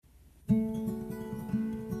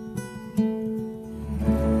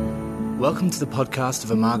Welcome to the podcast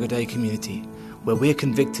of Imago Dei Community, where we are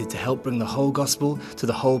convicted to help bring the whole gospel to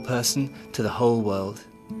the whole person, to the whole world.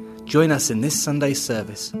 Join us in this Sunday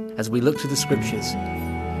service as we look to the scriptures,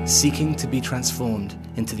 seeking to be transformed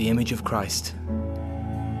into the image of Christ.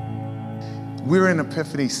 We're in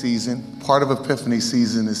Epiphany season. Part of Epiphany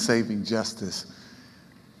season is saving justice.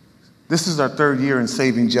 This is our third year in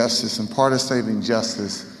saving justice, and part of saving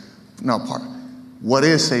justice, what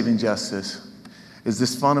is saving justice is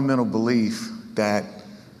this fundamental belief that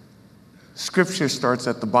Scripture starts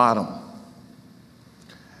at the bottom.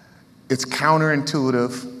 It's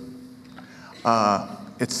counterintuitive,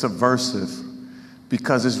 it's subversive,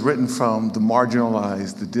 because it's written from the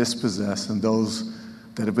marginalized, the dispossessed, and those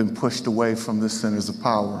that have been pushed away from the centers of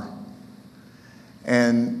power.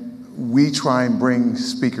 And we try and bring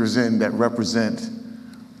speakers in that represent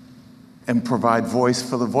and provide voice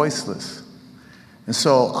for the voiceless. And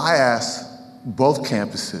so I asked both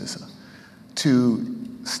campuses to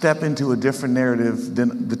step into a different narrative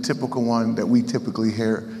than the typical one that we typically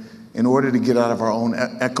hear in order to get out of our own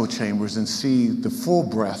echo chambers and see the full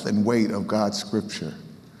breadth and weight of God's scripture.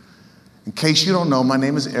 In case you don't know, my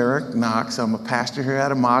name is Eric Knox. I'm a pastor here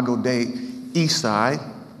at Imago Dei Eastside.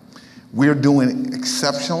 We're doing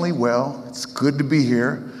exceptionally well. It's good to be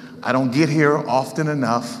here. I don't get here often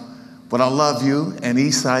enough, but I love you, and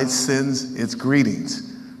Eastside sends its greetings.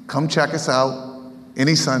 Come check us out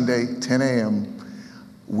any Sunday, 10 a.m.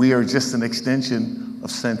 We are just an extension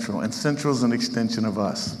of Central, and Central is an extension of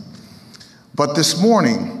us. But this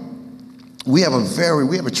morning, we have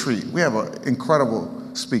a treat. We have an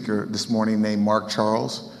incredible speaker this morning named Mark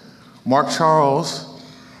Charles. Mark Charles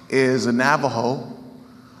is a Navajo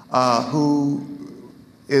who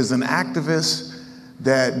is an activist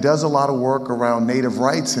that does a lot of work around Native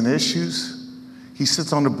rights and issues. He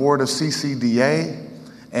sits on the board of CCDA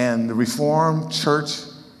and the Reformed Church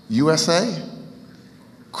USA,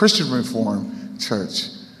 Christian Reformed Church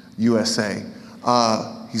USA.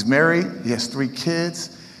 He's married, he has 3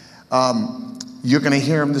 kids. You're gonna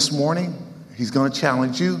hear him this morning. He's gonna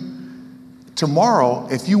challenge you. Tomorrow,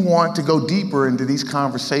 if you want to go deeper into these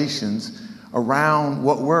conversations around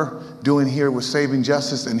what we're doing here with Saving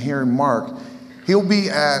Justice and hearing Mark, he'll be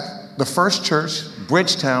at the First Church,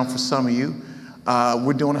 Bridgetown for some of you.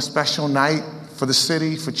 We're doing a special night for the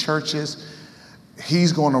city, for churches.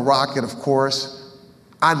 He's going to rock it, of course.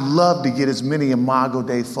 I'd love to get as many Imago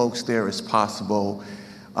Dei folks there as possible.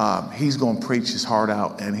 He's going to preach his heart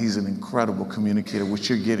out, and he's an incredible communicator, which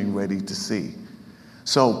you're getting ready to see.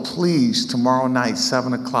 So please, tomorrow night,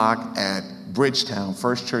 7 o'clock at Bridgetown,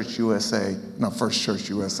 First Church,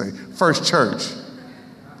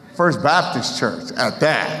 First Baptist Church at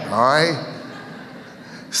that, all right?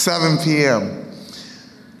 7 p.m.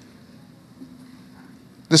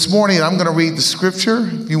 This morning, I'm going to read the scripture.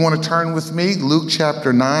 If you want to turn with me, Luke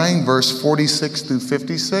chapter 9, verse 46 through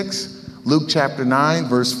 56. Luke chapter 9,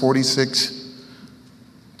 verse 46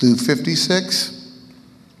 through 56.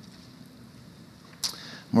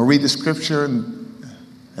 I'm going to read the scripture,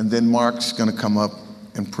 and then Mark's going to come up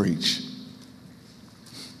and preach.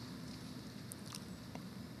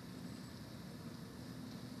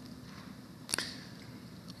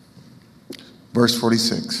 Verse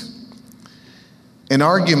 46. An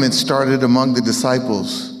argument started among the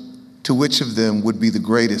disciples to which of them would be the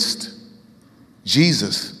greatest.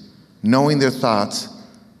 Jesus, knowing their thoughts,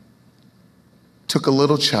 took a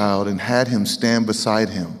little child and had him stand beside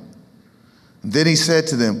him. Then he said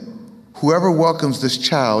to them, "Whoever welcomes this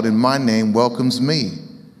child in my name welcomes me,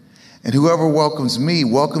 and whoever welcomes me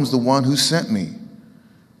welcomes the one who sent me.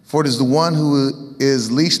 For it is the one who is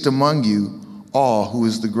least among you all who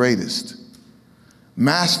is the greatest."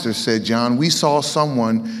 "Master," said John, "we saw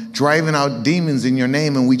someone driving out demons in your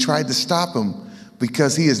name, and we tried to stop him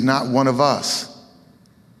because he is not one of us."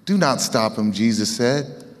 "Do not stop him," Jesus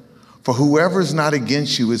said, "for whoever is not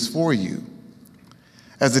against you is for you."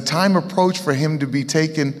 As the time approached for him to be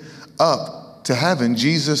taken up to heaven,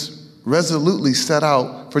 Jesus resolutely set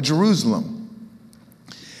out for Jerusalem.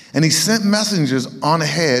 And he sent messengers on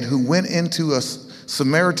ahead who went into a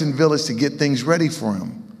Samaritan village to get things ready for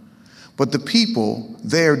him. But the people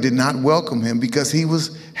there did not welcome him because he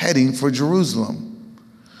was heading for Jerusalem.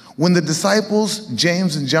 When the disciples,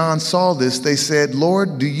 James and John, saw this, they said,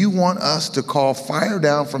 "Lord, do you want us to call fire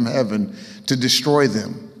down from heaven to destroy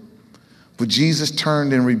them?" But Jesus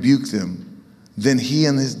turned and rebuked them. Then he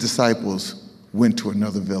and his disciples went to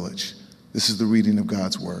another village. This is the reading of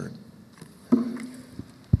God's word.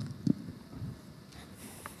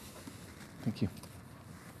 Thank you.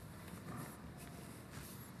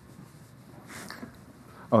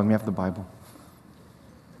 Oh, let me have the Bible.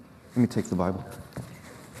 Let me take the Bible.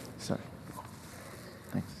 Sorry.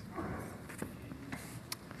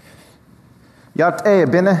 Yat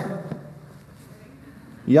binnen.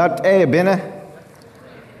 Yat binnen.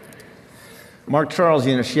 Mark Charles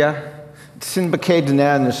Yinashia. Sin beked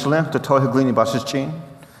na in the slim, the toy glini bashes chin.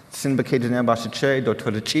 Sin beked na bashes che, do to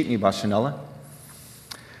the cheat ni bashanella.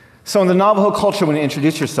 So in the Navajo culture, when you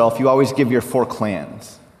introduce yourself, you always give your 4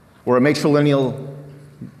 clans. We're a matrilineal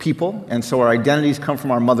people, and so our identities come from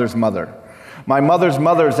our mother's mother. My mother's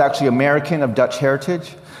mother is actually American of Dutch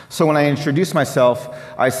heritage. So when I introduce myself,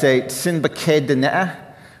 I say Sin beked de ne'eh,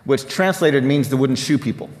 which translated means the wooden shoe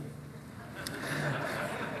people.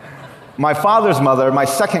 My father's mother, my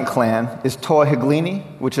second clan, is Toa Higlini,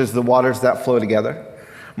 which is the waters that flow together.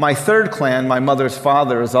 My third clan, my mother's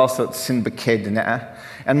father, is also Sin beked de ne'eh.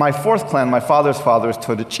 And my fourth clan, my father's father, is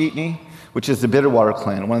Todachitni, which is the Bitterwater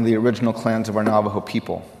clan, one of the original clans of our Navajo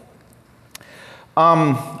people.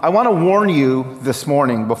 I want to warn you this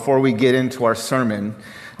morning, before we get into our sermon,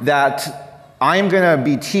 that I'm going to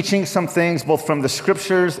be teaching some things, both from the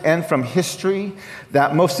scriptures and from history,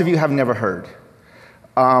 that most of you have never heard.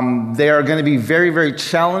 They are going to be very, very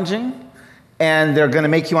challenging, and they're going to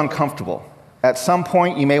make you uncomfortable. At some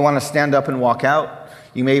point, you may want to stand up and walk out.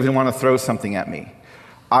 You may even want to throw something at me.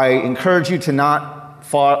 I encourage you to not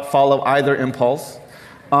follow either impulse,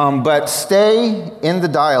 but stay in the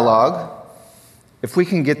dialogue. If we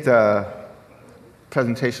can get the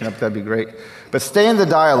presentation up, that'd be great. But stay in the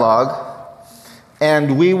dialogue,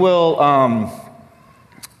 and we will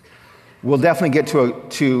we'll definitely get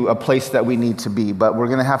to a place that we need to be, but we're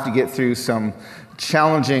going to have to get through some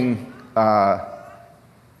challenging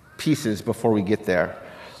pieces before we get there.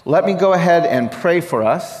 Let me go ahead and pray for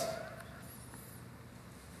us.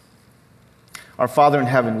 Our Father in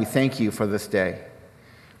heaven, we thank you for this day.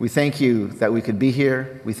 We thank you that we could be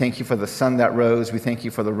here. We thank you for the sun that rose. We thank you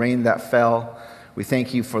for the rain that fell. We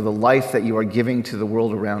thank you for the life that you are giving to the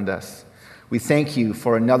world around us. We thank you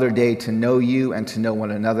for another day to know you and to know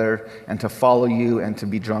one another and to follow you and to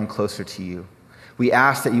be drawn closer to you. We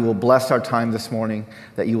ask that you will bless our time this morning,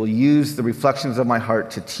 that you will use the reflections of my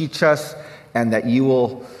heart to teach us, and that you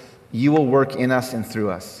will work in us and through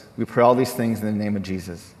us. We pray all these things in the name of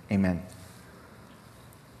Jesus. Amen.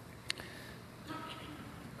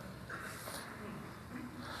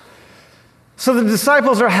 So the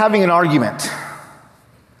disciples are having an argument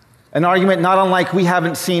not unlike we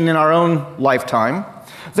haven't seen in our own lifetime.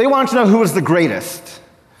 They want to know who is the greatest.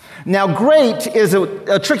 Now, great is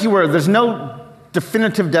a tricky word. There's no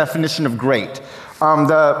definitive definition of great.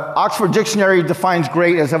 The Oxford Dictionary defines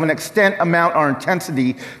great as of an extent, amount, or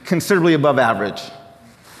intensity considerably above average.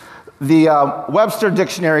 The Webster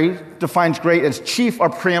Dictionary defines great as chief or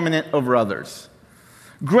preeminent over others.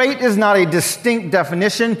 Great is not a distinct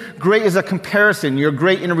definition. Great is a comparison. You're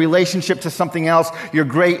great in a relationship to something else. You're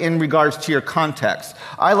great in regards to your context.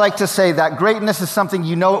 I like to say that greatness is something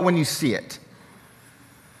you know it when you see it.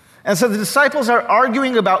 And so the disciples are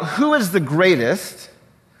arguing about who is the greatest.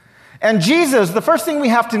 And Jesus, the first thing we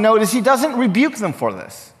have to note is he doesn't rebuke them for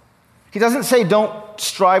this. He doesn't say, don't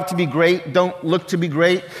strive to be great, don't look to be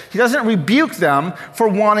great. He doesn't rebuke them for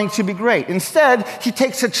wanting to be great. Instead, he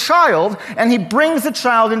takes a child and he brings the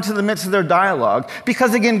child into the midst of their dialogue,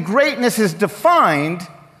 because again, greatness is defined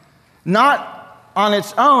not on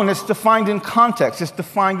its own, it's defined in context, it's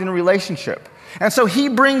defined in a relationship. And so he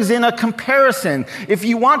brings in a comparison. If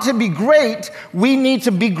you want to be great, we need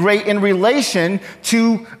to be great in relation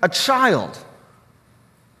to a child.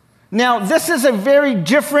 Now, this is a very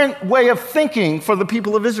different way of thinking for the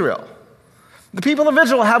people of Israel. The people of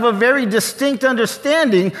Israel have a very distinct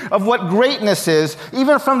understanding of what greatness is,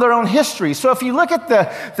 even from their own history. So if you look at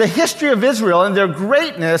the history of Israel and their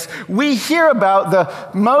greatness, we hear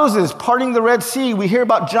about Moses parting the Red Sea. We hear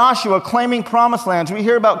about Joshua claiming promised lands. We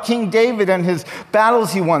hear about King David and his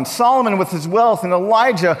battles he won, Solomon with his wealth, and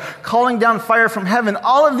Elijah calling down fire from heaven.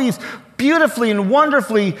 All of these beautifully and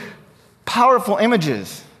wonderfully powerful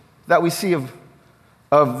images that we see of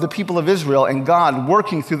the people of Israel and God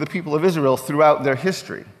working through the people of Israel throughout their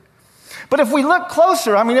history. But if we look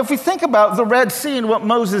closer, if we think about the Red Sea and what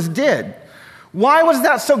Moses did, why was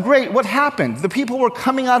that so great? What happened? The people were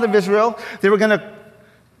coming out of Israel. They were going to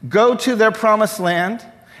go to their promised land.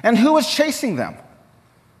 And who was chasing them?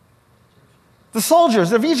 The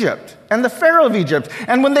soldiers of Egypt and the Pharaoh of Egypt.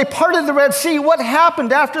 And when they parted the Red Sea, what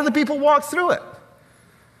happened after the people walked through it?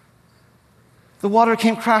 The water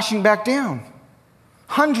came crashing back down.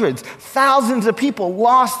 Hundreds, thousands of people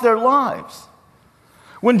lost their lives.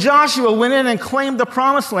 When Joshua went in and claimed the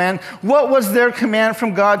promised land, what was their command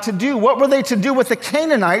from God to do? What were they to do with the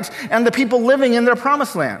Canaanites and the people living in their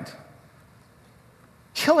promised land?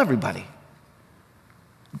 Kill everybody.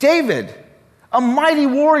 David, a mighty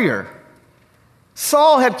warrior,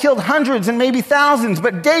 Saul had killed hundreds and maybe thousands,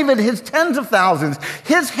 but David his tens of thousands.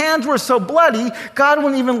 His hands were so bloody, God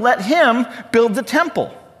wouldn't even let him build the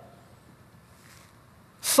temple.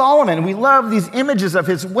 Solomon, we love these images of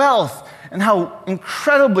his wealth and how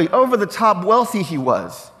incredibly over-the-top wealthy he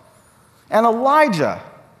was. And Elijah,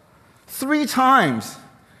 3 times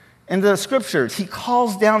in the scriptures, he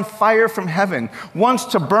calls down fire from heaven, once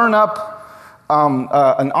to burn up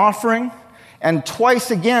an offering, and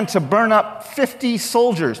twice again to burn up 50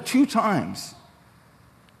 soldiers, 2 times.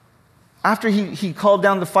 After he called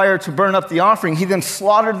down the fire to burn up the offering, he then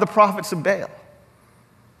slaughtered the prophets of Baal.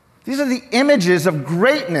 These are the images of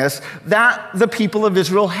greatness that the people of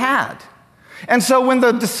Israel had. And so when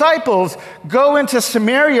the disciples go into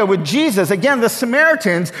Samaria with Jesus, again, the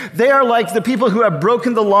Samaritans, they are like the people who have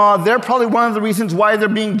broken the law. They're probably one of the reasons why they're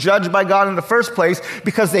being judged by God in the first place,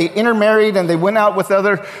 because they intermarried and they went out with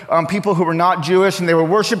other people who were not Jewish, and they were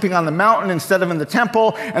worshiping on the mountain instead of in the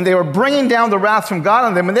temple, and they were bringing down the wrath from God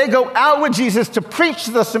on them. And they go out with Jesus to preach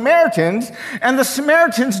to the Samaritans, and the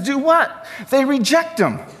Samaritans do what? They reject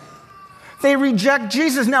him. They reject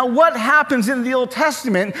Jesus. Now, what happens in the Old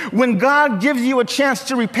Testament when God gives you a chance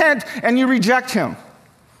to repent and you reject him?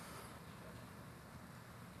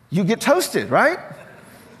 You get toasted, right?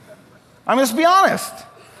 I mean, let's be honest.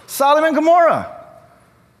 Sodom and Gomorrah.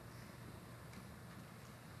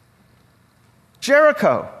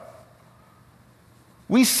 Jericho.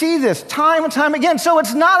 We see this time and time again. So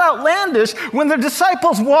it's not outlandish when the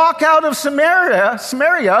disciples walk out of Samaria,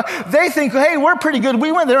 they think, hey, we're pretty good.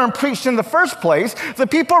 We went there and preached in the first place. The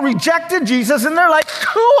people rejected Jesus, and they're like,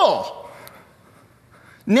 cool.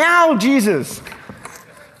 Now, Jesus,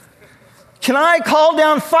 can I call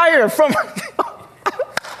down fire from...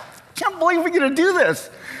 Can't believe we're going to do this.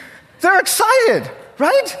 They're excited,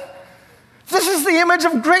 right? This is the image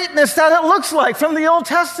of greatness that it looks like from the Old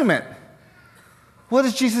Testament. What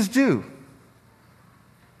does Jesus do?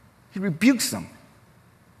 He rebukes them.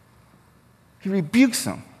 He rebukes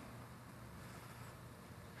them.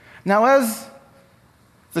 Now, as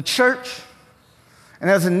the church and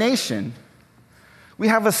as a nation, we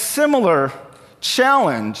have a similar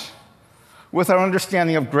challenge with our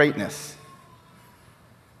understanding of greatness.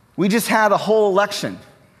 We just had a whole election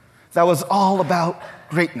that was all about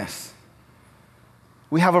greatness.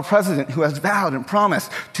 We have a president who has vowed and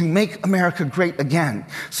promised to make America great again.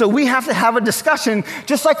 So we have to have a discussion,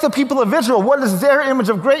 just like the people of Israel. What is their image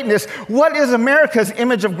of greatness? What is America's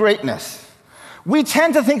image of greatness? We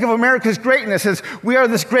tend to think of America's greatness as we are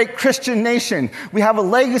this great Christian nation. We have a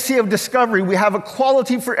legacy of discovery. We have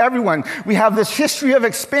equality for everyone. We have this history of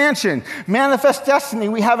expansion, manifest destiny.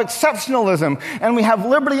 We have exceptionalism, and we have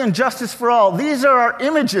liberty and justice for all. These are our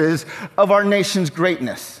images of our nation's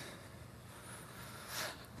greatness.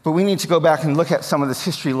 But we need to go back and look at some of this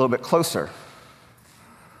history a little bit closer.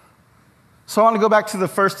 So I want to go back to the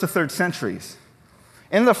 1st to 3rd centuries.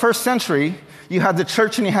 In the 1st century, you had the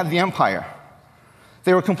church and you had the empire.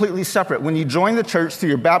 They were completely separate. When you joined the church through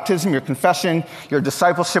your baptism, your confession, your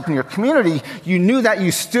discipleship, and your community, you knew that you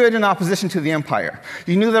stood in opposition to the empire.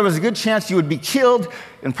 You knew there was a good chance you would be killed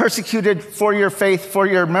and persecuted for your faith, for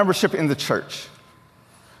your membership in the church.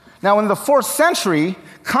 Now, in the 4th century,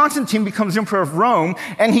 Constantine becomes emperor of Rome,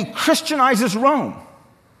 and he Christianizes Rome,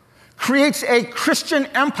 creates a Christian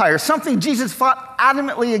empire, something Jesus fought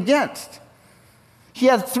adamantly against. He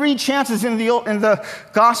had 3 chances in the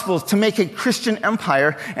Gospels to make a Christian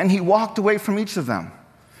empire, and he walked away from each of them.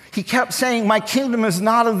 He kept saying, my kingdom is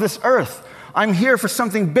not of this earth. I'm here for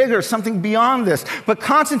something bigger, something beyond this. But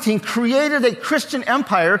Constantine created a Christian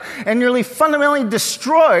empire and nearly fundamentally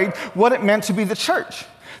destroyed what it meant to be the church.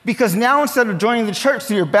 Because now, instead of joining the church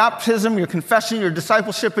through your baptism, your confession, your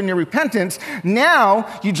discipleship, and your repentance,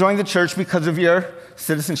 now you join the church because of your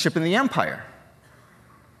citizenship in the empire.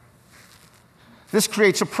 This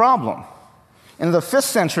creates a problem. In the 5th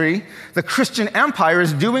century, the Christian empire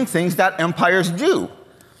is doing things that empires do,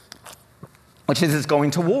 which is it's going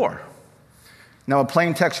to war. Now, a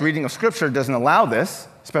plain text reading of Scripture doesn't allow this,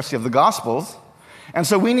 especially of the Gospels. And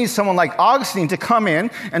so we need someone like Augustine to come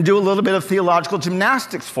in and do a little bit of theological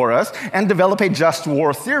gymnastics for us and develop a just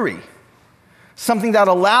war theory. Something that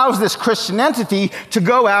allows this Christian entity to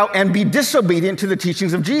go out and be disobedient to the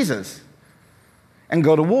teachings of Jesus and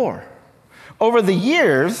go to war. Over the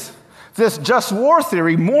years, this just war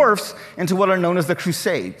theory morphs into what are known as the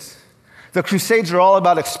Crusades. The Crusades are all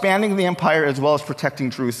about expanding the empire as well as protecting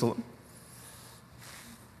Jerusalem.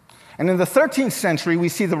 And in the 13th century, we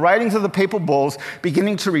see the writings of the papal bulls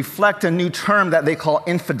beginning to reflect a new term that they call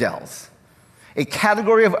infidels, a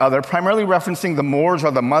category of other, primarily referencing the Moors or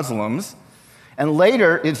the Muslims, and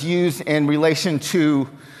later it's used in relation to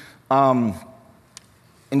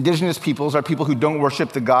indigenous peoples are people who don't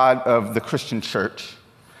worship the God of the Christian church.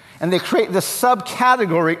 And they create this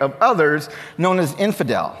subcategory of others known as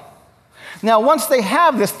infidel. Now, once they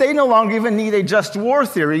have this, they no longer even need a just war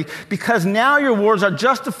theory because now your wars are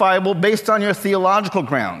justifiable based on your theological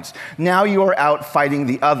grounds. Now you are out fighting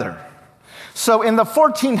the other. So in the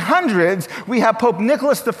 1400s, we have Pope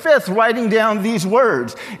Nicholas V writing down these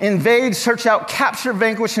words: invade, search out, capture,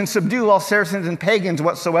 vanquish, and subdue all Saracens and pagans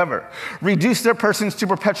whatsoever. Reduce their persons to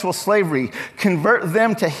perpetual slavery. Convert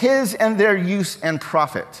them to his and their use and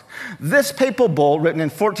profit. This papal bull, written in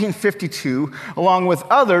 1452, along with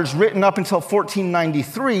others written up until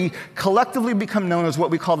 1493, collectively become known as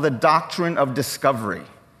what we call the doctrine of discovery.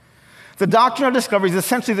 The doctrine of discovery is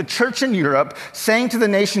essentially the church in Europe saying to the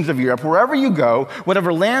nations of Europe, wherever you go,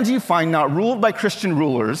 whatever lands you find not ruled by Christian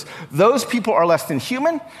rulers, those people are less than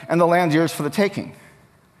human, and the land's yours for the taking.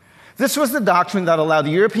 This was the doctrine that allowed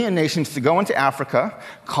the European nations to go into Africa,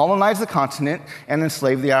 colonize the continent, and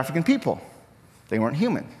enslave the African people. They weren't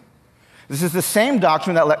human. This is the same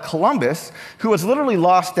doctrine that let Columbus, who was literally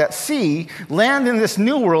lost at sea, land in this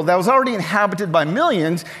new world that was already inhabited by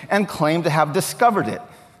millions and claim to have discovered it.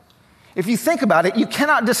 If you think about it, you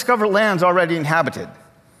cannot discover lands already inhabited,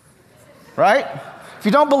 right? If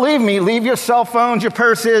you don't believe me, leave your cell phones, your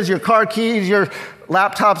purses, your car keys, your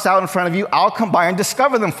laptops out in front of you. I'll come by and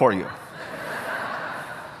discover them for you.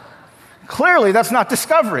 Clearly, that's not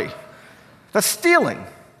discovery. That's stealing.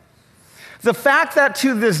 The fact that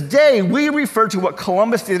to this day we refer to what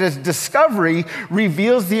Columbus did as discovery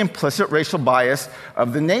reveals the implicit racial bias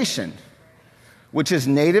of the nation, which is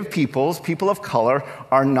native peoples, people of color,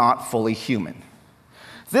 are not fully human.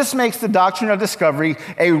 This makes the doctrine of discovery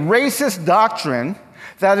a racist doctrine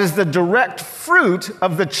that is the direct fruit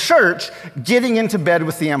of the church getting into bed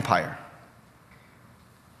with the empire.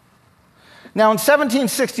 Now, in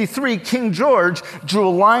 1763, King George drew a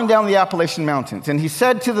line down the Appalachian Mountains, and he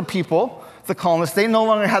said to the people, the colonists, they no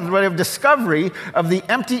longer had the right of discovery of the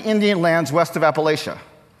empty Indian lands west of Appalachia.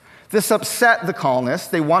 This upset the colonists.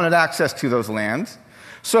 They wanted access to those lands.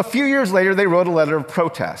 So a few years later, they wrote a letter of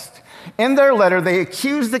protest. In their letter, they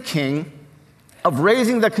accused the king of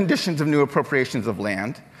raising the conditions of new appropriations of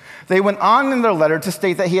land. They went on in their letter to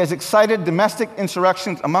state that he has excited domestic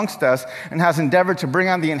insurrections amongst us and has endeavored to bring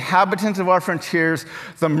on the inhabitants of our frontiers,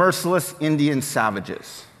 the merciless Indian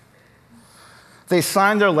savages. They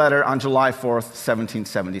signed their letter on July 4th,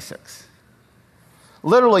 1776.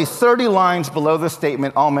 Literally 30 lines below the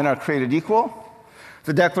statement, all men are created equal,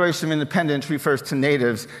 the Declaration of Independence refers to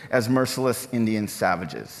natives as merciless Indian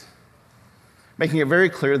savages, making it very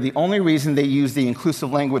clear the only reason they used the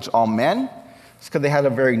inclusive language all men is because they had a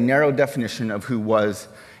very narrow definition of who was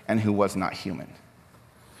and who was not human.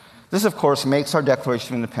 This, of course, makes our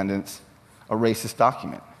Declaration of Independence a racist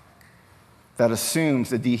document that assumes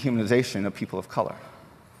the dehumanization of people of color.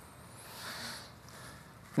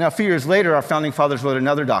 Now, a few years later, our founding fathers wrote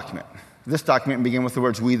another document. This document began with the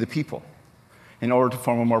words, "We the people," in order to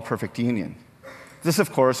form a more perfect union. This,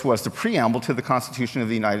 of course, was the preamble to the Constitution of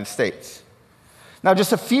the United States. Now,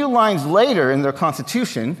 just a few lines later in their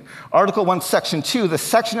Constitution, Article 1, Section 2, the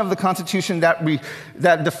section of the Constitution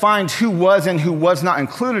that defined who was and who was not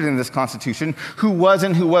included in this Constitution, who was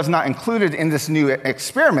and who was not included in this new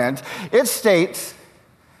experiment, it states,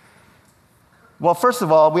 well, first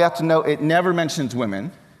of all, we have to note it never mentions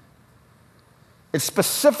women. It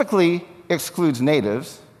specifically excludes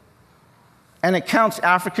natives, and it counts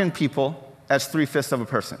African people as 3/5 of a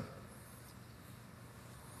person.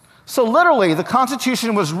 So literally, the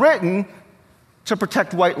Constitution was written to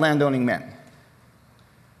protect white landowning men.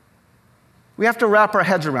 We have to wrap our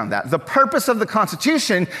heads around that. The purpose of the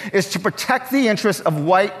Constitution is to protect the interests of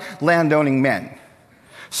white landowning men.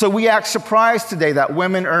 So we act surprised today that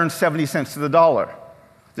women earn 70 cents to the dollar.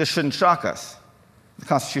 This shouldn't shock us. The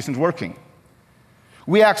Constitution's working.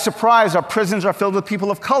 We act surprised our prisons are filled with people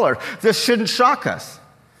of color. This shouldn't shock us.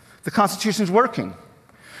 The Constitution's working.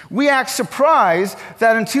 We act surprised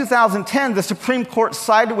that in 2010, the Supreme Court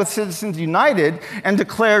sided with Citizens United and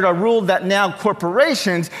declared or ruled that now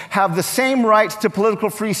corporations have the same rights to political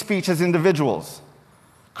free speech as individuals,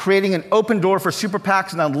 creating an open door for super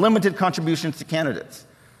PACs and unlimited contributions to candidates.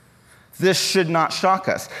 This should not shock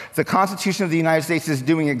us. The Constitution of the United States is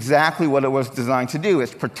doing exactly what it was designed to do.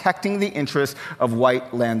 It's protecting the interests of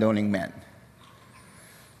white landowning men.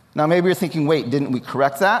 Now, maybe you're thinking, wait, didn't we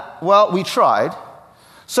correct that? Well, we tried.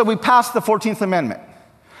 So we passed the 14th Amendment.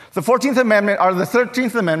 The 14th Amendment, or the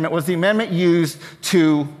 13th Amendment, was the amendment used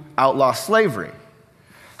to outlaw slavery.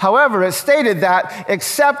 However, it stated that,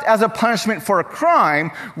 except as a punishment for a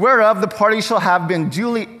crime whereof the party shall have been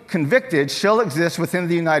duly convicted, shall exist within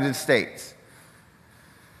the United States.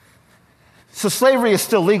 So slavery is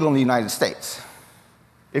still legal in the United States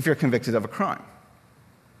if you're convicted of a crime.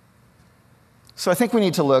 So I think we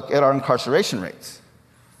need to look at our incarceration rates.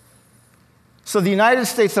 So the United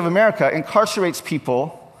States of America incarcerates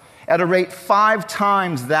people at a rate 5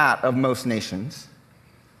 times that of most nations.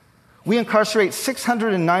 We incarcerate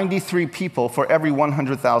 693 people for every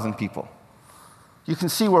 100,000 people. You can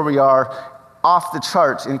see where we are off the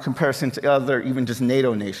charts in comparison to other, even just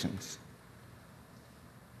NATO nations.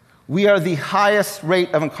 We are the highest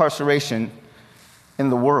rate of incarceration in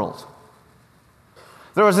the world.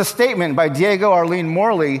 There was a statement by Diego Arlene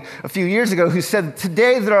Morley a few years ago who said,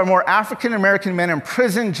 "Today there are more African American men in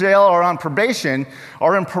prison, jail, or on probation,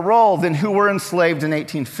 or in parole than who were enslaved in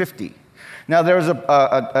 1850. Now, there was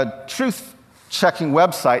a truth-checking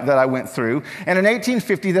website that I went through, and in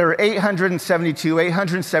 1850 there were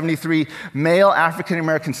 873 male African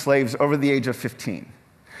American slaves over the age of 15.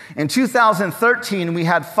 In 2013, we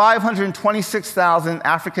had 526,000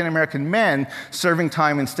 African American men serving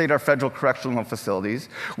time in state or federal correctional facilities.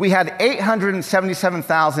 We had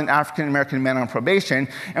 877,000 African American men on probation,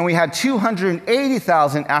 and we had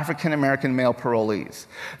 280,000 African American male parolees.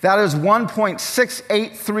 That is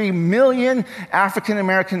 1.683 million African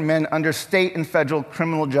American men under state and federal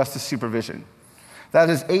criminal justice supervision. That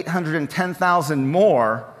is 810,000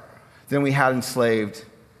 more than we had enslaved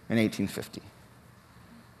in 1850.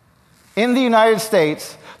 In the United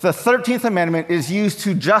States, the 13th Amendment is used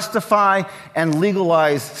to justify and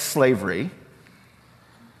legalize slavery,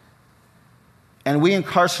 and we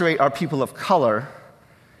incarcerate our people of color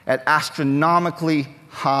at astronomically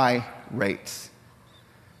high rates.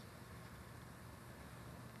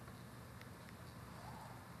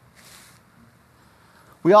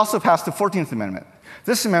 We also passed the 14th Amendment.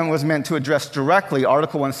 This amendment was meant to address directly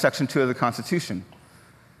Article 1, Section 2 of the Constitution.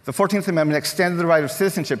 The 14th Amendment extended the right of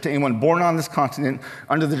citizenship to anyone born on this continent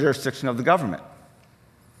under the jurisdiction of the government.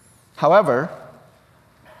 However,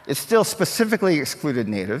 it still specifically excluded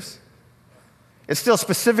natives. It still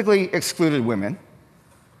specifically excluded women.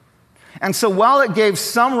 And so while it gave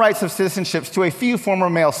some rights of citizenship to a few former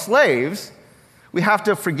male slaves, we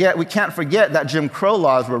can't forget that Jim Crow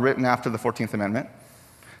laws were written after the 14th Amendment.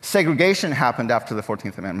 Segregation happened after the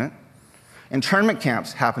 14th Amendment. Internment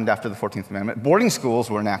camps happened after the 14th Amendment. Boarding schools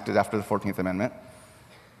were enacted after the 14th Amendment.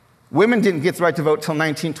 Women didn't get the right to vote till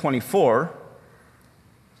 1924 or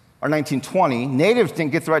 1920. Natives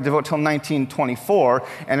didn't get the right to vote till 1924.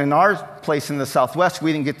 And in our place in the Southwest,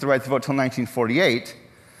 we didn't get the right to vote till 1948.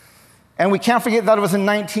 And we can't forget that it was in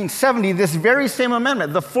 1970, this very same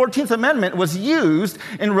amendment, the 14th Amendment, was used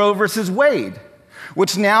in Roe versus Wade,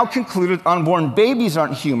 which now concluded unborn babies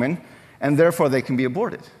aren't human, and therefore they can be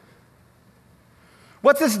aborted.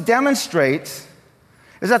 What this demonstrates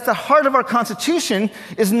is that the heart of our Constitution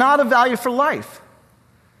is not a value for life.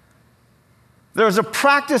 There is a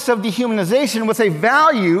practice of dehumanization with a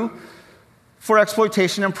value for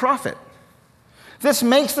exploitation and profit. This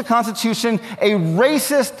makes the Constitution a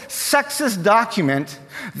racist, sexist document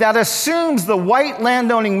that assumes the white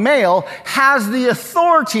landowning male has the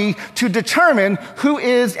authority to determine who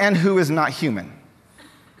is and who is not human.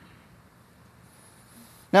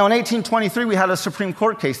 Now, in 1823, we had a Supreme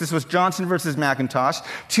Court case. This was Johnson versus McIntosh.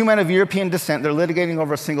 2 men of European descent. They're litigating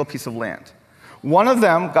over a single piece of land. One of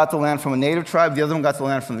them got the land from a native tribe. The other one got the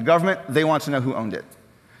land from the government. They want to know who owned it.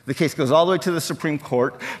 The case goes all the way to the Supreme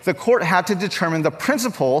Court. The court had to determine the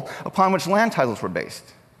principle upon which land titles were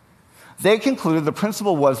based. They concluded the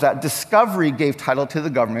principle was that discovery gave title to the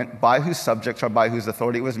government by whose subjects or by whose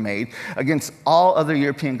authority it was made against all other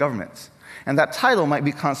European governments. And that title might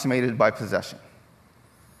be consummated by possession.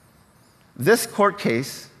 This court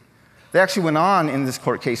case, they actually went on in this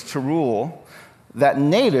court case to rule that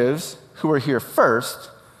natives who were here first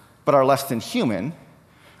but are less than human,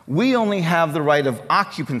 we only have the right of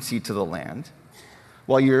occupancy to the land,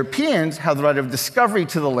 while Europeans have the right of discovery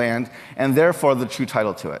to the land and therefore the true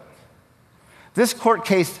title to it. This court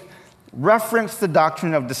case referenced the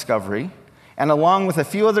doctrine of discovery, and along with a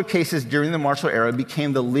few other cases during the Marshall era,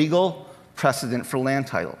 became the legal precedent for land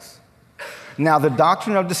titles. Now, the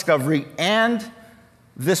doctrine of discovery and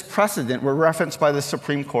this precedent were referenced by the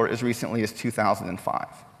Supreme Court as recently as 2005.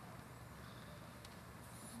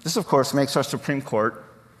 This, of course, makes our Supreme Court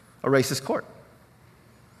a racist court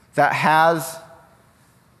that has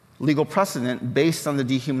legal precedent based on the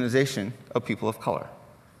dehumanization of people of color.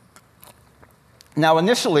 Now,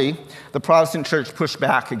 initially, the Protestant church pushed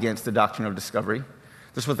back against the doctrine of discovery.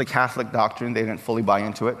 This was the Catholic doctrine. They didn't fully buy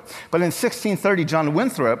into it. But in 1630, John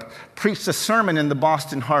Winthrop preached a sermon in the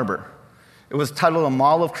Boston Harbor. It was titled A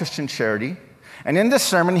Model of Christian Charity. And in this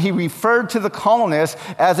sermon, he referred to the colonists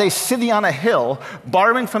as a city on a hill,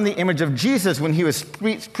 borrowing from the image of Jesus when he was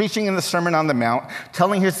preaching in the Sermon on the Mount,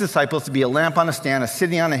 telling his disciples to be a lamp on a stand, a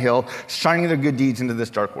city on a hill, shining their good deeds into this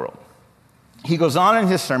dark world. He goes on in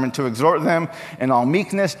his sermon to exhort them in all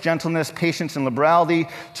meekness, gentleness, patience, and liberality,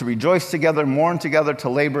 to rejoice together, mourn together, to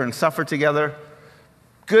labor and suffer together.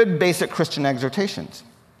 Good basic Christian exhortations.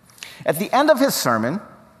 At the end of his sermon,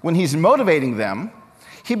 when he's motivating them,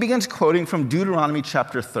 he begins quoting from Deuteronomy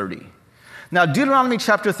chapter 30. Now, Deuteronomy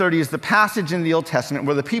chapter 30 is the passage in the Old Testament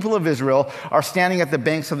where the people of Israel are standing at the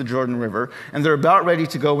banks of the Jordan River, and they're about ready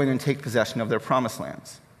to go in and take possession of their promised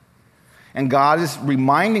lands. And God is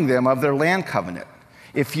reminding them of their land covenant.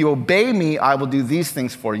 If you obey me, I will do these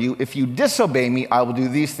things for you. If you disobey me, I will do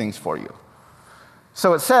these things for you.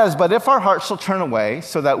 So it says, but if our hearts shall turn away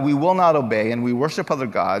so that we will not obey and we worship other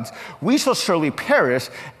gods, we shall surely perish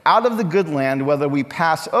out of the good land, whether we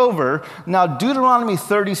pass over. Now, Deuteronomy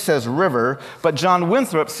 30 says river, but John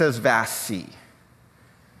Winthrop says vast sea.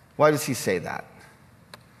 Why does he say that?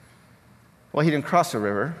 Well, he didn't cross a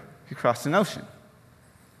river, he crossed an ocean.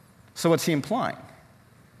 So what's he implying?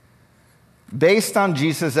 Based on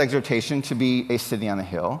Jesus' exhortation to be a city on a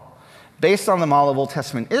hill, based on the model of Old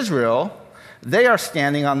Testament Israel, they are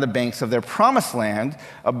standing on the banks of their promised land,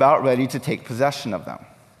 about ready to take possession of them.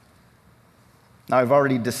 Now, I've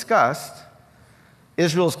already discussed,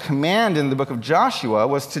 Israel's command in the book of Joshua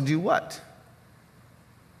was to do what?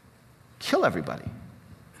 Kill everybody.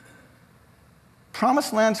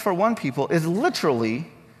 Promised lands for one people is literally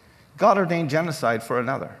God-ordained genocide for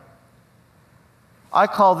another. I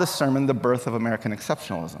call this sermon the birth of American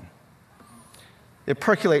exceptionalism. It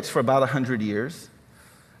percolates for about 100 years.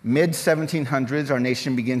 Mid-1700s, our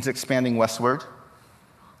nation begins expanding westward.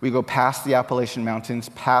 We go past the Appalachian Mountains,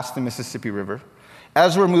 past the Mississippi River.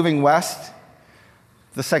 As we're moving west,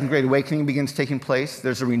 the Second Great Awakening begins taking place.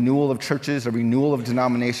 There's a renewal of churches, a renewal of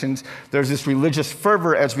denominations. There's this religious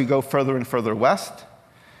fervor as we go further and further west.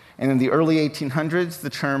 And in the early 1800s, the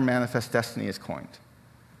term manifest destiny is coined.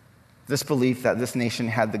 This belief that this nation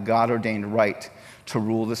had the God-ordained right to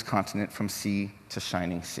rule this continent from sea to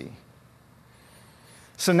shining sea.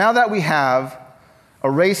 So now that we have a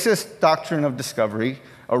racist doctrine of discovery,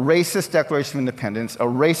 a racist Declaration of Independence, a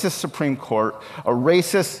racist Supreme Court, a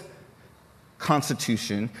racist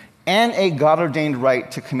Constitution, and a God-ordained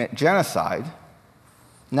right to commit genocide,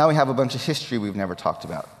 now we have a bunch of history we've never talked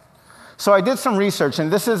about. So I did some research,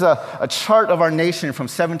 and this is a chart of our nation from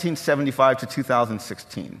 1775 to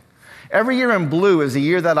 2016. Every year in blue is a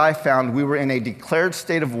year that I found we were in a declared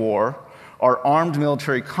state of war or armed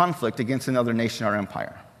military conflict against another nation or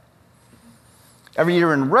empire. Every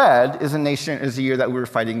year in red is a year that we were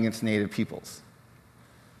fighting against native peoples.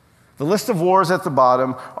 The list of wars at the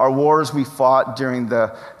bottom are wars we fought during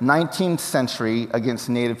the 19th century against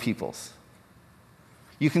native peoples.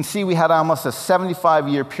 You can see we had almost a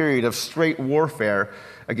 75-year period of straight warfare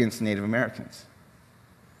against Native Americans.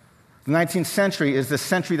 The 19th century is the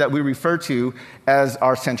century that we refer to as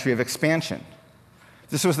our century of expansion.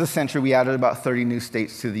 This was the century we added about 30 new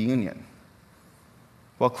states to the Union.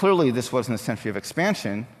 Well, clearly this wasn't a century of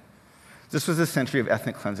expansion. This was a century of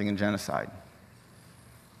ethnic cleansing and genocide.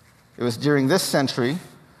 It was during this century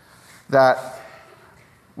that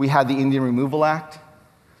we had the Indian Removal Act.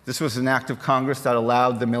 This was an act of Congress that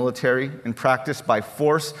allowed the military, in practice by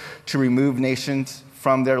force, to remove nations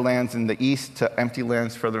from their lands in the east to empty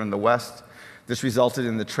lands further in the west. This resulted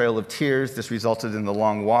in the Trail of Tears. This resulted in the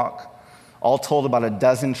Long Walk. All told, about a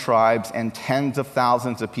dozen tribes and tens of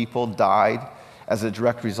thousands of people died as a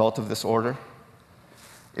direct result of this order.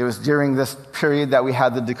 It was during this period that we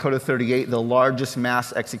had the Dakota 38, the largest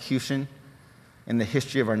mass execution in the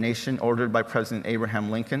history of our nation, ordered by President Abraham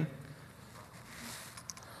Lincoln.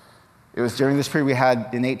 It was during this period we had,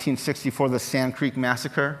 in 1864, the Sand Creek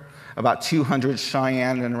Massacre, about 200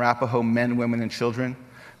 Cheyenne and Arapaho men, women, and children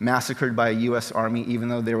massacred by a U.S. Army, even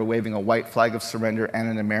though they were waving a white flag of surrender and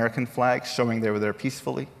an American flag, showing they were there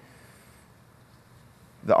peacefully.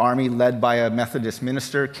 The Army, led by a Methodist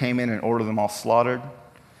minister, came in and ordered them all slaughtered.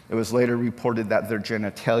 It was later reported that their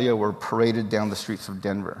genitalia were paraded down the streets of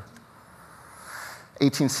Denver.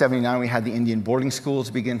 1879, we had the Indian boarding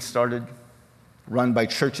schools started, run by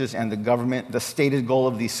churches and the government. The stated goal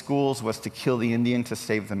of these schools was to kill the Indian to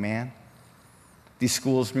save the man. These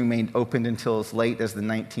schools remained open until as late as the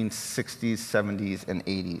 1960s, 70s, and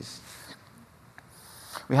 80s.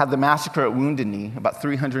 We had the massacre at Wounded Knee, about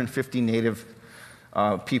 350 Native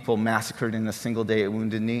people massacred in a single day at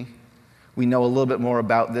Wounded Knee. We know a little bit more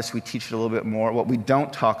about this. We teach it a little bit more. What we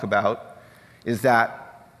don't talk about is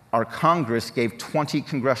that our Congress gave 20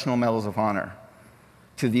 Congressional Medals of Honor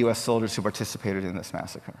to the U.S. soldiers who participated in this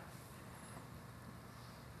massacre.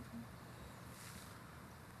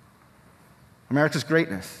 America's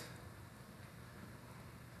greatness.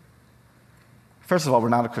 First of all, we're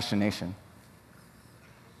not a Christian nation.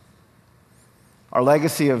 Our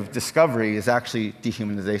legacy of discovery is actually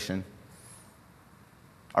dehumanization.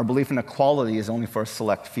 Our belief in equality is only for a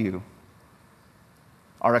select few.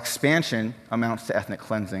 Our expansion amounts to ethnic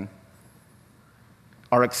cleansing.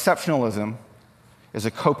 Our exceptionalism is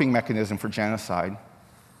a coping mechanism for genocide.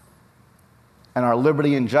 And our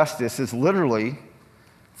liberty and justice is literally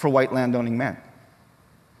for white landowning men.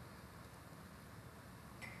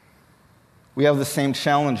 We have the same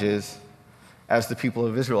challenges as the people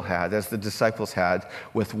of Israel had, as the disciples had,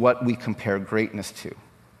 with what we compare greatness to.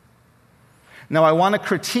 Now, I want to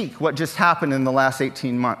critique what just happened in the last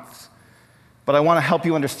 18 months, but I want to help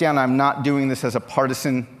you understand I'm not doing this as a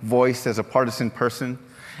partisan voice, as a partisan person.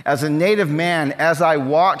 As a Native man, as I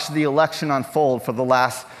watched the election unfold for the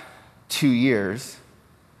last 2 years,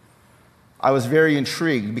 I was very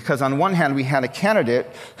intrigued because on one hand, we had a candidate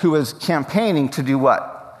who was campaigning to do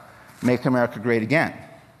what? Make America great again.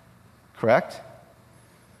 Correct?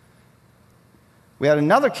 We had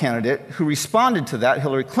another candidate who responded to that,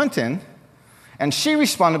 Hillary Clinton, and she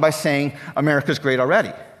responded by saying, America's great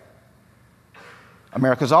already.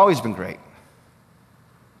 America's always been great.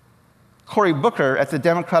 Cory Booker at the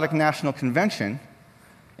Democratic National Convention,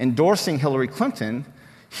 endorsing Hillary Clinton,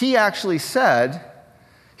 he actually said,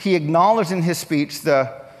 he acknowledged in his speech the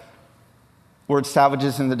word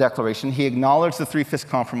savages in the Declaration, he acknowledged the Three-Fifths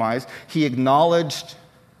Compromise, he acknowledged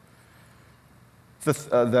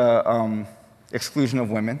the exclusion of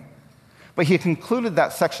women, but he concluded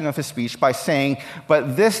that section of his speech by saying,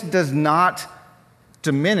 but this does not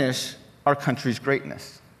diminish our country's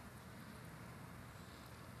greatness.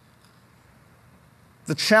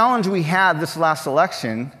 The challenge we had this last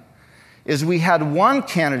election is we had one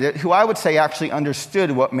candidate who I would say actually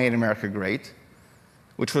understood what made America great,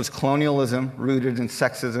 which was colonialism rooted in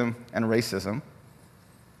sexism and racism,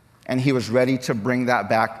 and he was ready to bring that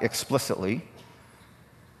back explicitly.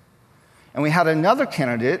 And we had another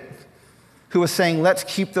candidate who was saying, let's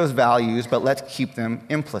keep those values, but let's keep them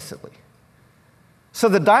implicitly. So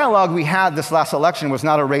the dialogue we had this last election was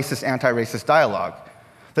not a racist, anti-racist dialogue.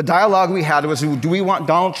 The dialogue we had was, do we want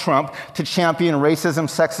Donald Trump to champion racism,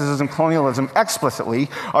 sexism, colonialism explicitly,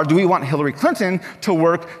 or do we want Hillary Clinton to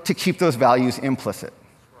work to keep those values implicit?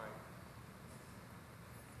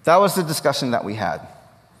 That was the discussion that we had.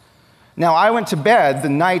 Now, I went to bed the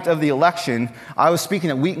night of the election. I was speaking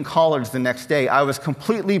at Wheaton College the next day. I was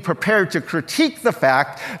completely prepared to critique the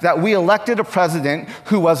fact that we elected a president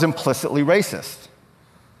who was implicitly racist.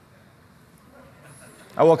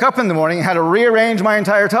 I woke up in the morning and had to rearrange my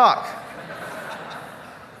entire talk.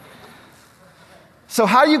 So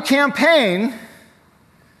how do you campaign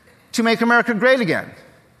to make America great again?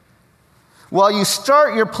 Well, you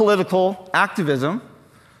start your political activism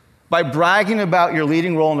by bragging about your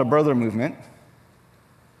leading role in the birther movement,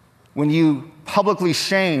 when you publicly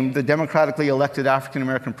shamed the democratically elected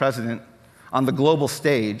African-American president on the global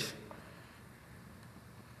stage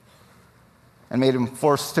and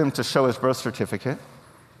forced him to show his birth certificate.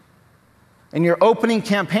 In your opening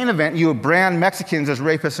campaign event, you brand Mexicans as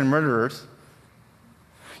rapists and murderers.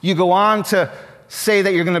 You go on to say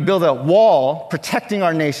that you're going to build a wall protecting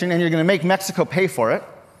our nation and you're going to make Mexico pay for it.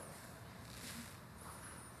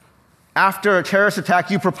 After a terrorist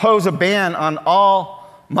attack, you propose a ban on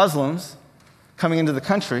all Muslims coming into the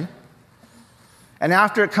country. And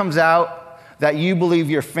after it comes out that you believe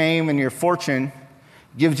your fame and your fortune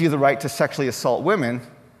gives you the right to sexually assault women,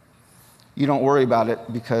 you don't worry about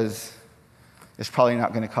it because it's probably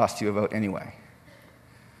not going to cost you a vote anyway.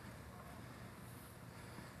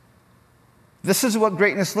 This is what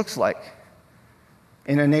greatness looks like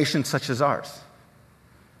in a nation such as ours.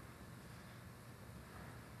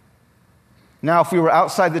 Now, if we were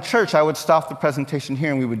outside the church, I would stop the presentation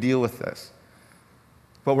here and we would deal with this.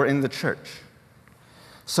 But we're in the church.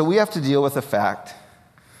 So we have to deal with the fact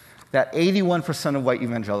that 81% of white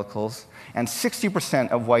evangelicals and 60%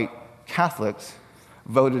 of white Catholics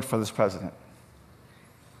voted for this president,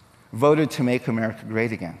 voted to make America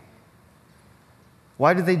great again.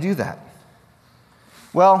 Why did they do that?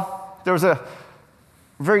 Well, there was a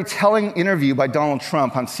very telling interview by Donald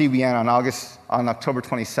Trump on CBN on October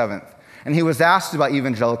 27th. And he was asked about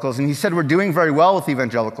evangelicals, and he said, we're doing very well with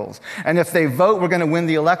evangelicals. And if they vote, we're going to win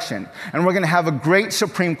the election. And we're going to have a great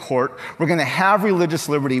Supreme Court. We're going to have religious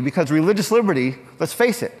liberty, because religious liberty, let's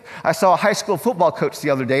face it, I saw a high school football coach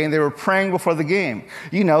the other day, and they were praying before the game.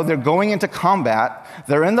 You know, they're going into combat.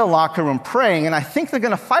 They're in the locker room praying, and I think they're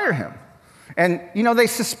going to fire him. And, they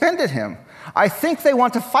suspended him. I think they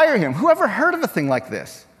want to fire him. Who ever heard of a thing like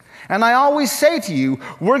this? And I always say to you,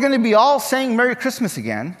 we're going to be all saying Merry Christmas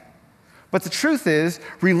again. But the truth is,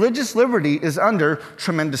 religious liberty is under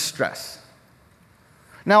tremendous stress.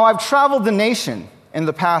 Now, I've traveled the nation in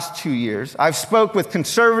the past 2 years. I've spoke with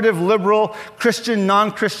conservative, liberal, Christian,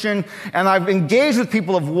 non-Christian, and I've engaged with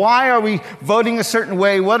people of why are we voting a certain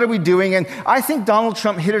way, what are we doing, and I think Donald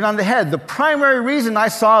Trump hit it on the head. The primary reason I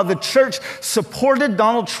saw the church supported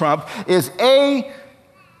Donald Trump is A,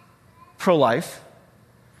 pro-life,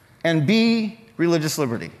 and B, religious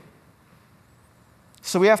liberty.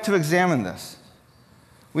 So we have to examine this.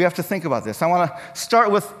 We have to think about this. I want to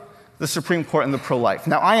start with the Supreme Court and the pro-life.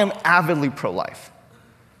 Now, I am avidly pro-life.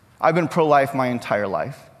 I've been pro-life my entire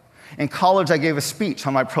life. In college, I gave a speech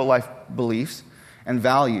on my pro-life beliefs and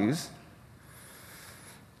values.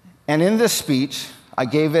 And in this speech, I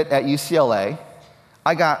gave it at UCLA,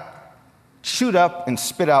 I got chewed up and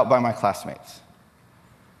spit out by my classmates.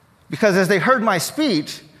 Because as they heard my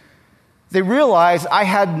speech, they realized I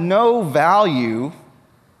had no value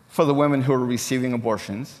for the women who were receiving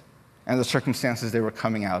abortions and the circumstances they were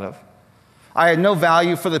coming out of. I had no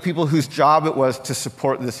value for the people whose job it was to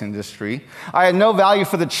support this industry. I had no value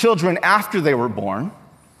for the children after they were born.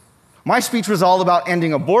 My speech was all about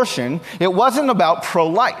ending abortion. It wasn't about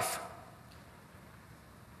pro-life.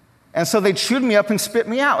 And so they chewed me up and spit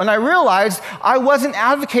me out. And I realized I wasn't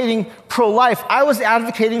advocating pro-life. I was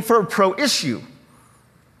advocating for a pro-issue.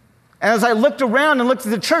 And as I looked around and looked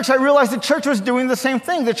at the church, I realized the church was doing the same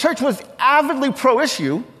thing. The church was avidly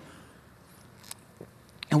pro-issue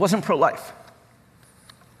and wasn't pro-life.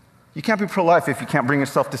 You can't be pro-life if you can't bring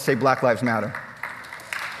yourself to say Black Lives Matter.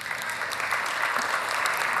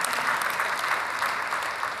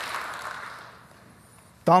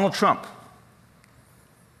 Donald Trump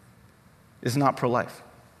is not pro-life.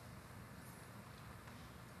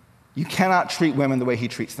 You cannot treat women the way he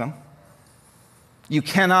treats them. You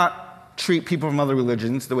cannot treat people from other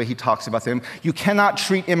religions the way he talks about them. You cannot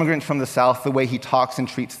treat immigrants from the South the way he talks and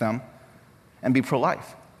treats them and be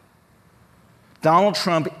pro-life. Donald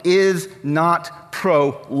Trump is not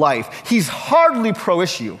pro-life. He's hardly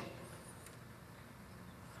pro-issue,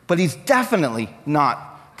 but he's definitely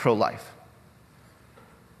not pro-life.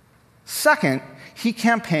 Second, he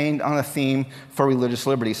campaigned on a theme for religious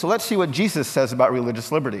liberty. So let's see what Jesus says about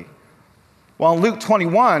religious liberty. Well, in Luke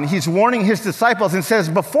 21, he's warning his disciples and says,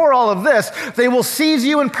 before all of this, they will seize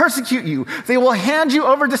you and persecute you. They will hand you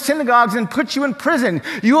over to synagogues and put you in prison.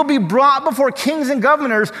 You will be brought before kings and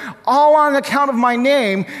governors, all on account of my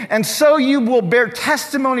name, and so you will bear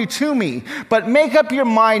testimony to me. But make up your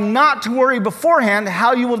mind not to worry beforehand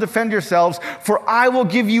how you will defend yourselves, for I will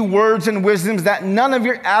give you words and wisdoms that none of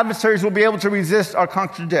your adversaries will be able to resist or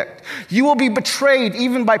contradict. You will be betrayed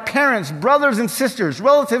even by parents, brothers and sisters,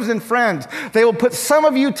 relatives and friends. They will put some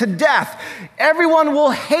of you to death. Everyone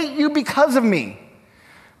will hate you because of me,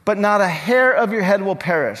 but not a hair of your head will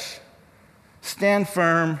perish. Stand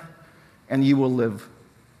firm, and you will live.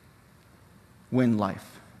 Win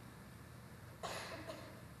life.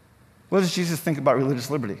 What does Jesus think about religious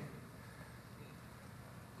liberty?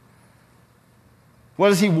 What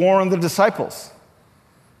does he warn the disciples?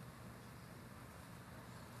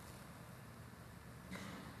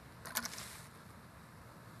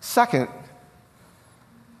 Second,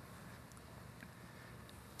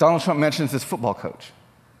 Donald Trump mentions his football coach.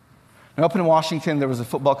 And up in Washington, there was a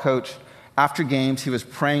football coach. After games, he was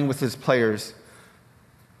praying with his players.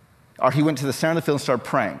 Or he went to the center of the field and started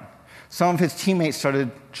praying. Some of his teammates started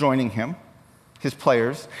joining him, his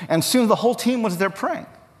players, and soon the whole team was there praying.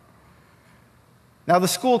 Now, the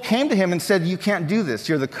school came to him and said, you can't do this.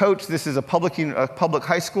 You're the coach. This is a public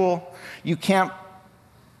high school. You can't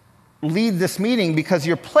lead this meeting because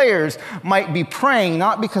your players might be praying,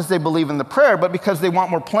 not because they believe in the prayer, but because they want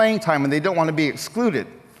more playing time and they don't want to be excluded.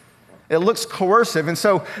 It looks coercive, and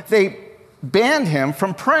so they banned him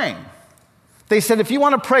from praying. They said, if you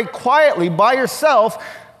want to pray quietly by yourself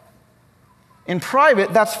in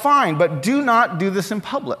private, that's fine, but do not do this in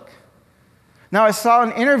public. Now, I saw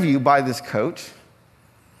an interview by this coach,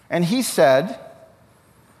 and he said,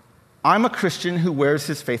 I'm a Christian who wears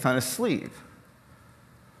his faith on his sleeve.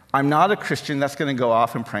 I'm not a Christian that's going to go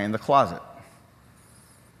off and pray in the closet.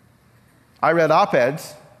 I read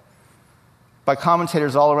op-eds by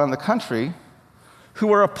commentators all around the country who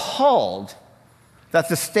were appalled that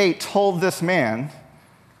the state told this man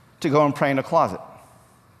to go and pray in a closet.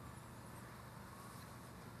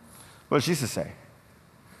 What does Jesus say?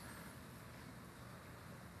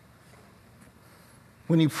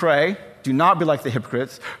 When you pray, Do not be like the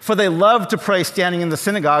hypocrites, for they love to pray standing in the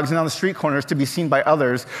synagogues and on the street corners to be seen by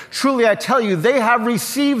others. Truly, I tell you, they have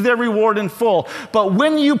received their reward in full. But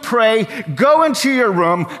when you pray, go into your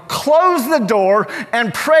room, close the door,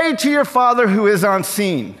 and pray to your Father who is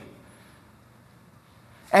unseen.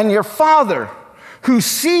 And your Father, who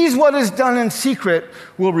sees what is done in secret,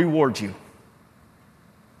 will reward you.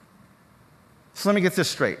 So let me get this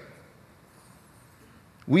straight.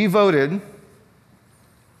 We voted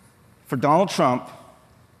for Donald Trump,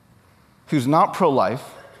 who's not pro-life.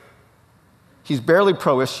 He's barely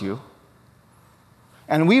pro-issue.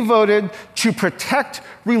 And we voted to protect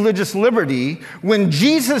religious liberty when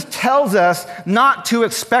Jesus tells us not to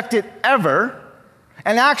expect it ever.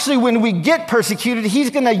 And actually, when we get persecuted, he's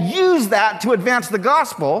going to use that to advance the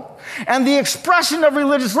gospel. And the expression of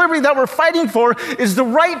religious liberty that we're fighting for is the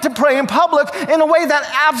right to pray in public in a way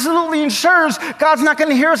that absolutely ensures God's not going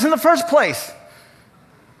to hear us in the first place.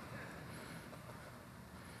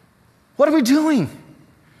 What are we doing?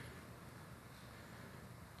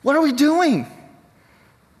 What are we doing?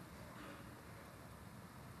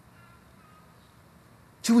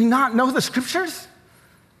 Do we not know the scriptures?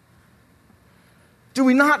 Do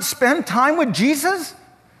we not spend time with Jesus?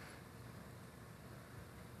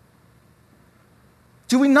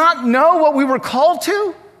 Do we not know what we were called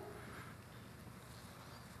to?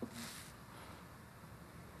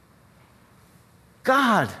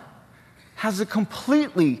 God has a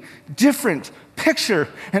completely different picture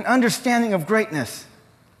and understanding of greatness.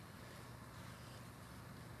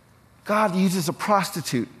 God uses a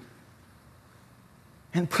prostitute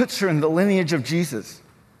and puts her in the lineage of Jesus.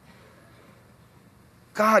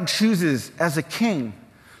 God chooses as a king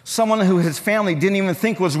someone who his family didn't even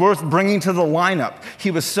think was worth bringing to the lineup. He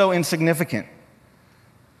was so insignificant.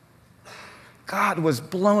 God was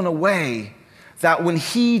blown away that when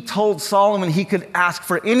he told Solomon he could ask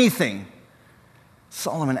for anything,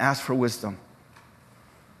 Solomon asked for wisdom.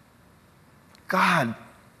 God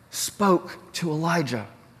spoke to Elijah,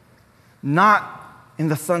 not in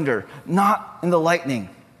the thunder, not in the lightning,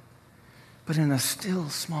 but in a still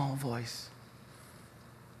small voice.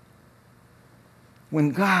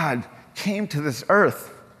 When God came to this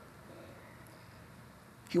earth,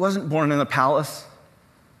 he wasn't born in a palace.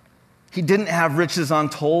 He didn't have riches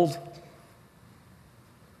untold.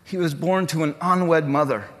 He was born to an unwed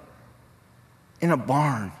mother in a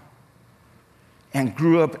barn and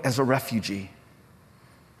grew up as a refugee.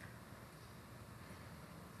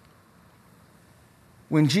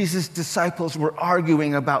 When Jesus' disciples were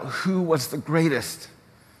arguing about who was the greatest,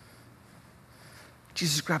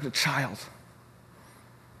 Jesus grabbed a child,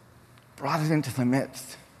 brought it into the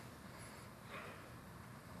midst.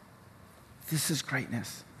 This is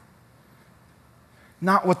greatness.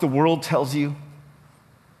 Not what the world tells you,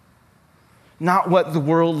 not what the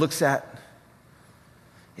world looks at.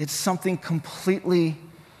 It's something completely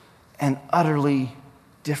and utterly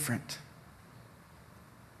different.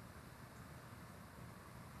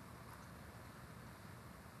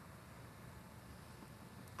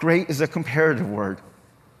 Great is a comparative word.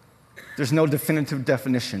 There's no definitive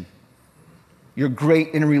definition. You're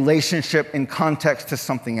great in relationship, in context to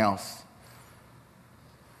something else.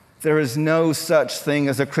 There is no such thing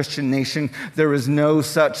as a Christian nation. There is no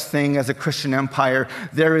such thing as a Christian empire.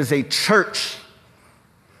 There is a church.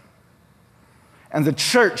 And the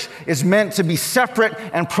church is meant to be separate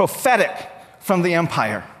and prophetic from the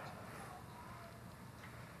empire.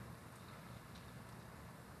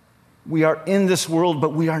 We are in this world,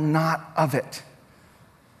 but we are not of it.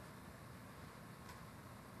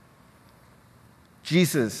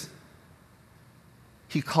 Jesus,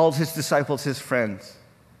 he called his disciples his friends.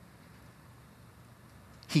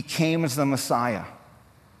 He came as the Messiah.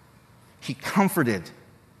 He comforted.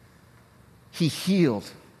 He healed.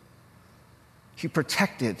 He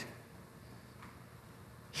protected.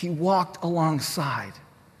 He walked alongside.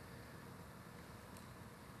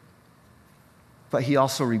 But he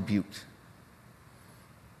also rebuked.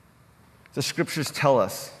 The scriptures tell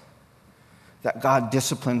us that God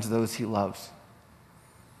disciplines those he loves.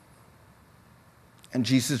 And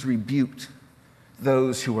Jesus rebuked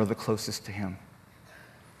those who were the closest to him.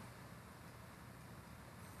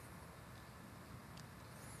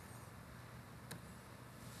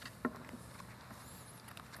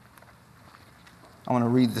 I want to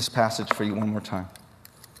read this passage for you one more time.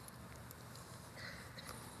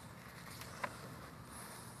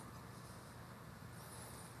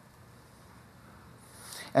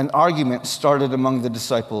 An argument started among the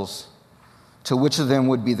disciples to which of them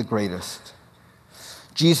would be the greatest.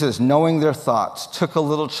 Jesus, knowing their thoughts, took a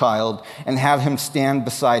little child and had him stand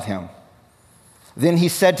beside him. Then he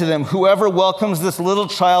said to them, "Whoever welcomes this little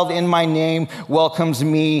child in my name welcomes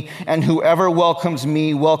me, and whoever welcomes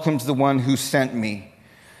me welcomes the one who sent me.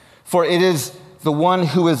 For it is the one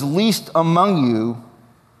who is least among you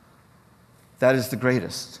that is the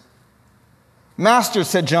greatest." "Master,"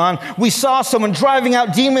 said John, "we saw someone driving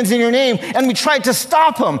out demons in your name, and we tried to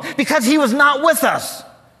stop him because he was not with us."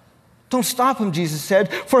 "Don't stop him," Jesus said,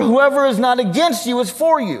 "for whoever is not against you is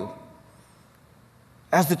for you."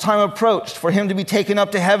 As the time approached for him to be taken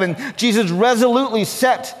up to heaven, Jesus resolutely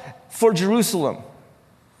set for Jerusalem.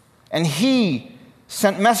 And he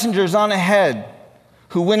sent messengers on ahead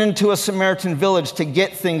who went into a Samaritan village to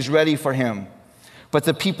get things ready for him. But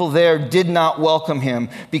the people there did not welcome him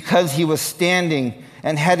because he was standing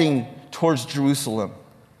and heading towards Jerusalem.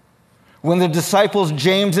 When the disciples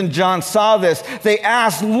James and John saw this, they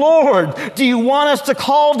asked, "Lord, do you want us to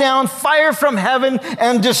call down fire from heaven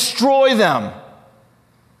and destroy them?"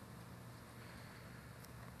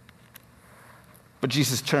 But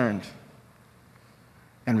Jesus turned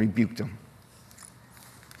and rebuked them.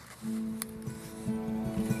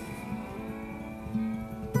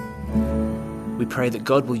 We pray that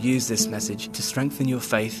God will use this message to strengthen your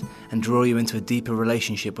faith and draw you into a deeper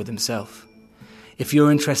relationship with himself. If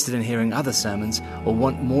you're interested in hearing other sermons or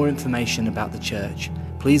want more information about the church,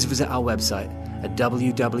 please visit our website at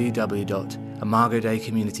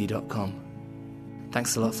www.imagodaycommunity.com.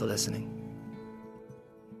 Thanks a lot for listening.